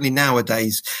 but certainly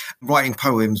nowadays, writing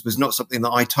poems was not something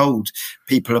that I told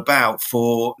people about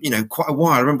for, quite a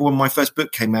while. I remember when my first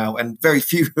book came out and very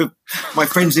few of my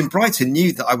friends in Brighton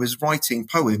knew that I was writing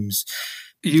poems.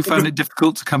 You found it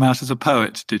difficult to come out as a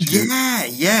poet, did you?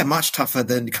 Yeah, much tougher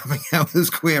than coming out as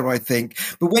queer, I think.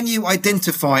 But when you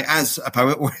identify as a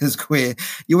poet or as queer,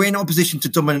 you're in opposition to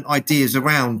dominant ideas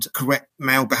around correct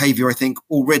male behaviour, I think,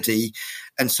 already.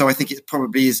 And so I think it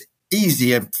probably is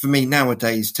easier for me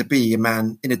nowadays to be a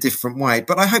man in a different way.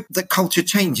 But I hope that culture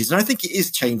changes. And I think it is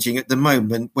changing at the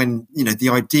moment when, the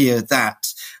idea that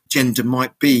gender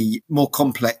might be more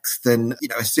complex than,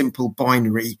 a simple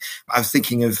binary. I was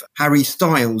thinking of Harry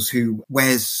Styles, who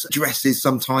wears dresses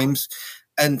sometimes.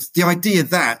 And the idea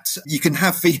that you can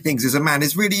have feelings as a man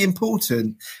is really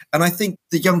important. And I think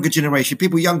the younger generation,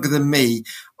 people younger than me,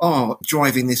 are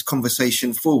driving this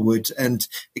conversation forward and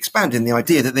expanding the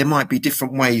idea that there might be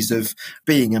different ways of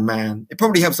being a man. It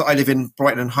probably helps that I live in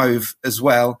Brighton and Hove as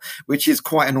well, which is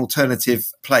quite an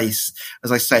alternative place,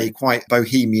 as I say, quite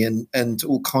bohemian, and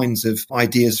all kinds of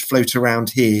ideas float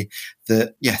around here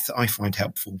that I find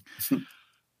helpful.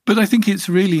 But I think it's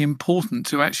really important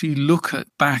to actually look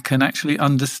back and actually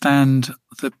understand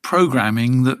the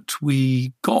programming that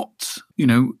we got,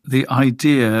 the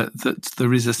idea that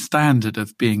there is a standard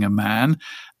of being a man.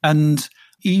 And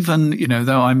even,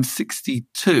 though I'm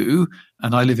 62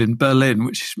 and I live in Berlin,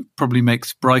 which probably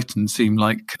makes Brighton seem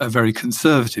like a very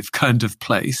conservative kind of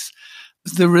place,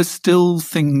 there are still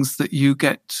things that you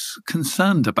get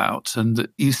concerned about and that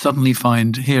you suddenly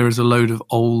find here is a load of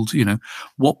old,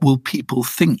 what will people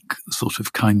think sort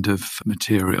of kind of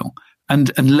material.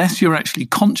 And unless you're actually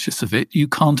conscious of it, you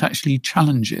can't actually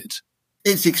challenge it.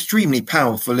 It's extremely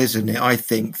powerful, isn't it? I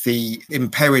think the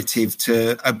imperative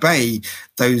to obey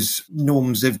those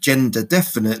norms of gender,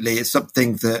 definitely, is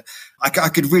something that I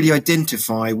could really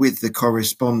identify with the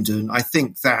correspondent. I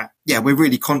think that, we're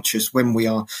really conscious when we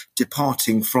are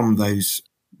departing from those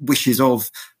wishes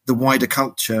of the wider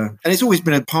culture. And it's always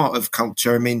been a part of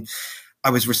culture. I mean, I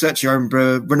was researching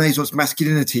Renaissance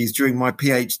masculinities during my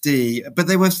PhD, but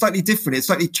they were slightly different. It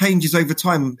slightly changes over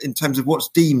time in terms of what's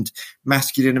deemed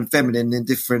masculine and feminine in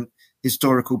different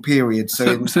historical periods.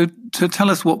 So to tell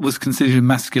us what was considered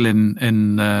masculine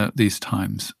in these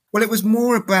times. Well, it was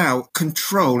more about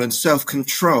control and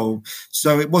self-control.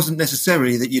 So it wasn't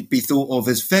necessarily that you'd be thought of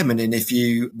as feminine if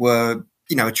you were,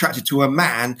 attracted to a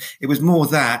man. It was more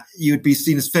that you would be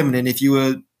seen as feminine if you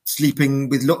were sleeping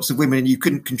with lots of women and you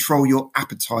couldn't control your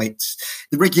appetites.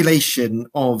 The regulation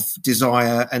of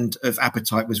desire and of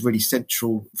appetite was really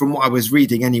central from what I was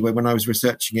reading anyway when I was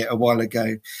researching it a while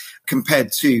ago,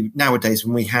 compared to nowadays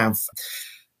when we have,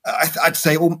 I'd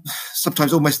say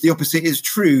sometimes almost the opposite is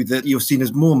true, that you're seen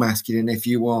as more masculine if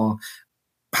you are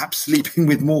perhaps sleeping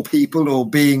with more people or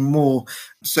being more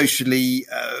socially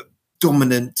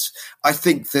dominant. I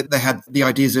think that they had the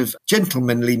ideas of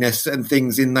gentlemanliness and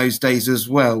things in those days as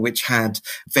well, which had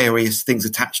various things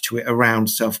attached to it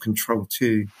around self-control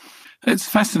too. It's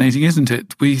fascinating, isn't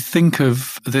it? We think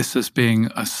of this as being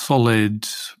a solid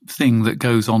thing that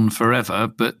goes on forever,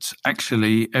 but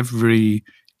actually every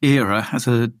era has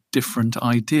a different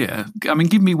idea. I mean,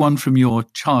 give me one from your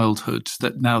childhood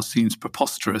that now seems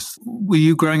preposterous. Were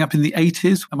you growing up in the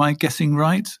 80s? Am I guessing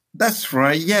right? That's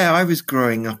right. Yeah, I was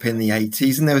growing up in the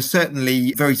 80s and there were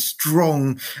certainly very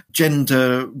strong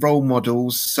gender role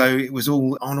models. So it was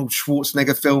all Arnold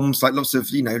Schwarzenegger films, like lots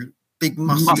of, big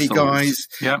muscly guys.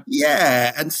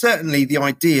 Yeah. And certainly the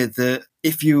idea that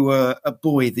if you were a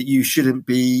boy that you shouldn't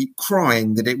be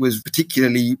crying, that it was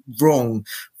particularly wrong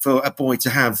for a boy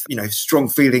to have, strong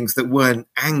feelings that weren't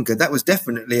anger. That was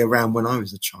definitely around when I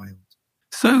was a child.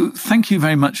 So thank you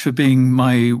very much for being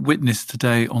my witness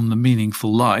today on The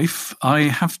Meaningful Life. I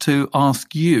have to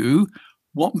ask you,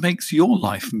 what makes your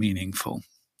life meaningful?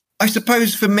 I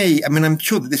suppose for me, I'm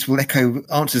sure that this will echo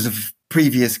answers of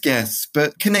previous guests,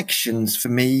 but connections for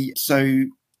me. So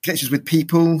connections with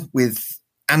people, with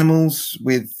animals,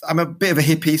 I'm a bit of a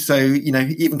hippie. So,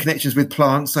 even connections with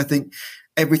plants. I think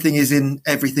everything is in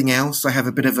everything else. I have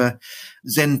a bit of a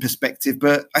Zen perspective,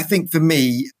 but I think for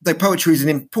me, though poetry is an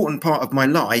important part of my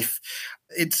life,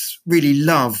 it's really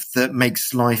love that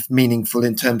makes life meaningful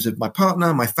in terms of my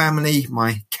partner, my family,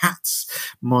 my cats,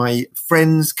 my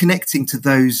friends, connecting to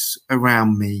those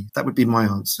around me. That would be my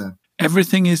answer.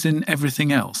 Everything is in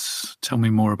everything else. Tell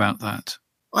me more about that.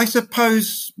 I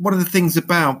suppose one of the things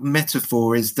about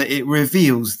metaphor is that it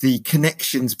reveals the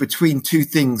connections between two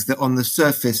things that on the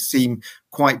surface seem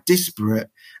quite disparate.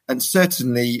 And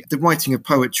certainly the writing of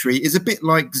poetry is a bit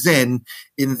like Zen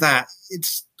in that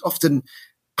it's often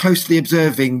closely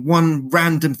observing one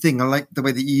random thing. I like the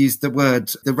way that you use the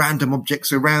word, the random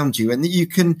objects around you, and that you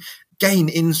can gain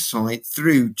insight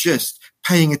through just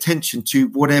paying attention to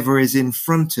whatever is in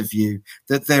front of you,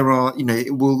 that there are,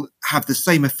 it will have the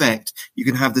same effect. You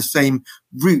can have the same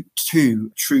route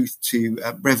to truth, to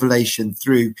revelation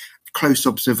through close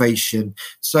observation.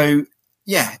 So,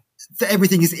 yeah,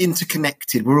 everything is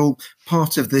interconnected. We're all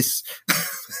part of this.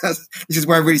 This is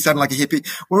where I really sound like a hippie.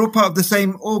 We're all part of the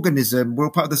same organism. We're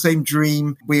all part of the same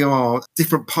dream. We are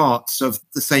different parts of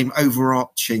the same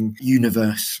overarching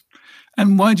universe.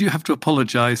 And why do you have to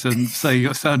apologise and say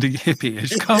you're sounding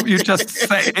hippie-ish? Can't you just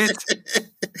say it?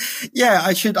 Yeah,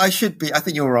 I should be. I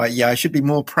think you're right. Yeah, I should be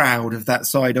more proud of that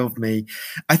side of me.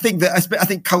 I think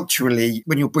culturally,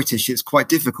 when you're British, it's quite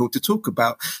difficult to talk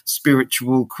about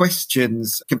spiritual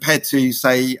questions compared to,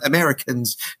 say,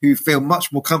 Americans who feel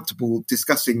much more comfortable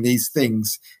discussing these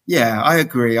things. Yeah, I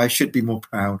agree. I should be more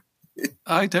proud.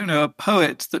 I don't know a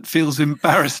poet that feels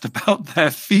embarrassed about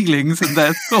their feelings and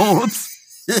their thoughts.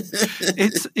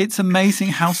 It's amazing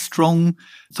how strong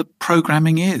the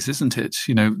programming is, isn't it?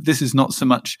 This is not so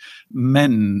much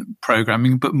men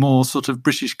programming, but more sort of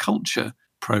British culture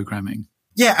programming.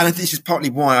 Yeah, and this is partly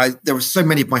why there are so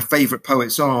many of my favourite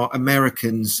poets are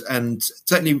Americans, and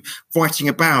certainly writing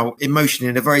about emotion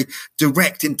in a very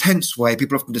direct, intense way.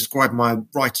 People often describe my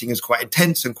writing as quite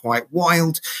intense and quite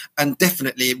wild, and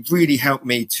definitely it really helped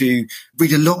me to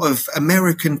read a lot of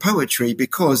American poetry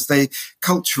because they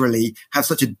culturally have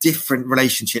such a different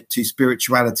relationship to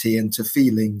spirituality and to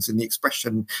feelings and the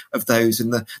expression of those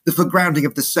and the foregrounding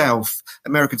of the self.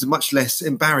 Americans are much less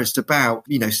embarrassed about,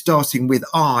 starting with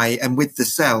I and with the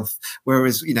self,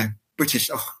 whereas British,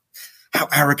 how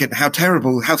arrogant, how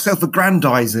terrible, how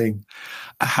self-aggrandizing,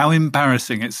 how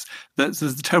embarrassing. That's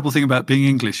the terrible thing about being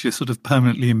English. You're sort of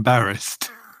permanently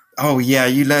embarrassed. Oh yeah,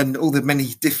 you learn all the many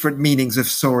different meanings of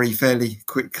sorry fairly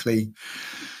quickly.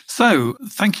 So,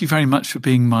 thank you very much for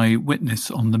being my witness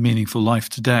on The Meaningful Life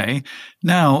today.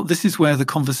 Now, this is where the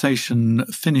conversation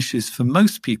finishes for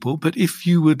most people, but if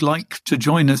you would like to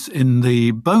join us in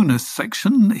the bonus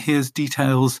section, here's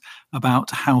details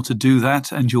about how to do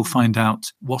that, and you'll find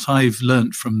out what I've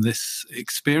learnt from this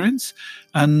experience.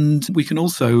 And we can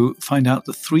also find out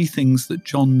the 3 things that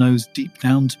John knows deep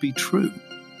down to be true.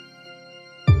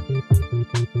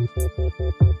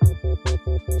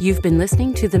 You've been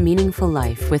listening to The Meaningful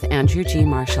Life with Andrew G.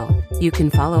 Marshall. You can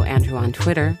follow Andrew on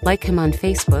Twitter, like him on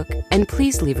Facebook, and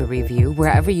please leave a review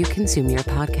wherever you consume your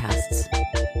podcasts.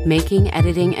 Making,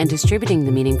 editing, and distributing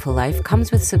The Meaningful Life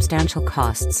comes with substantial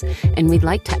costs, and we'd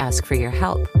like to ask for your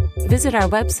help. Visit our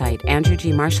website,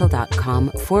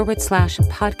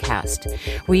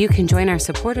 andrewgmarshall.com/podcast, where you can join our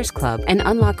supporters club and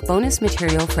unlock bonus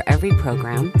material for every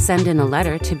program, send in a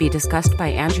letter to be discussed by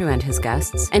Andrew and his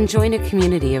guests, and join a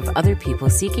community of other people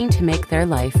seeking to make their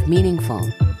life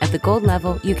meaningful. At the gold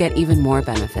level, you get even more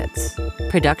benefits.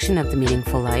 Production of The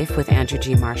Meaningful Life with Andrew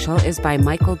G. Marshall is by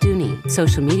Michael Dooney.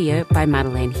 Social media by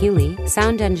Madeleine Healy.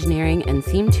 Sound engineering and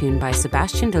theme tune by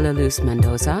Sebastian de la Luz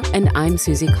Mendoza. And I'm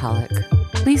Susie Colick.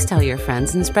 Please tell your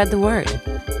friends and spread the word.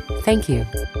 Thank you.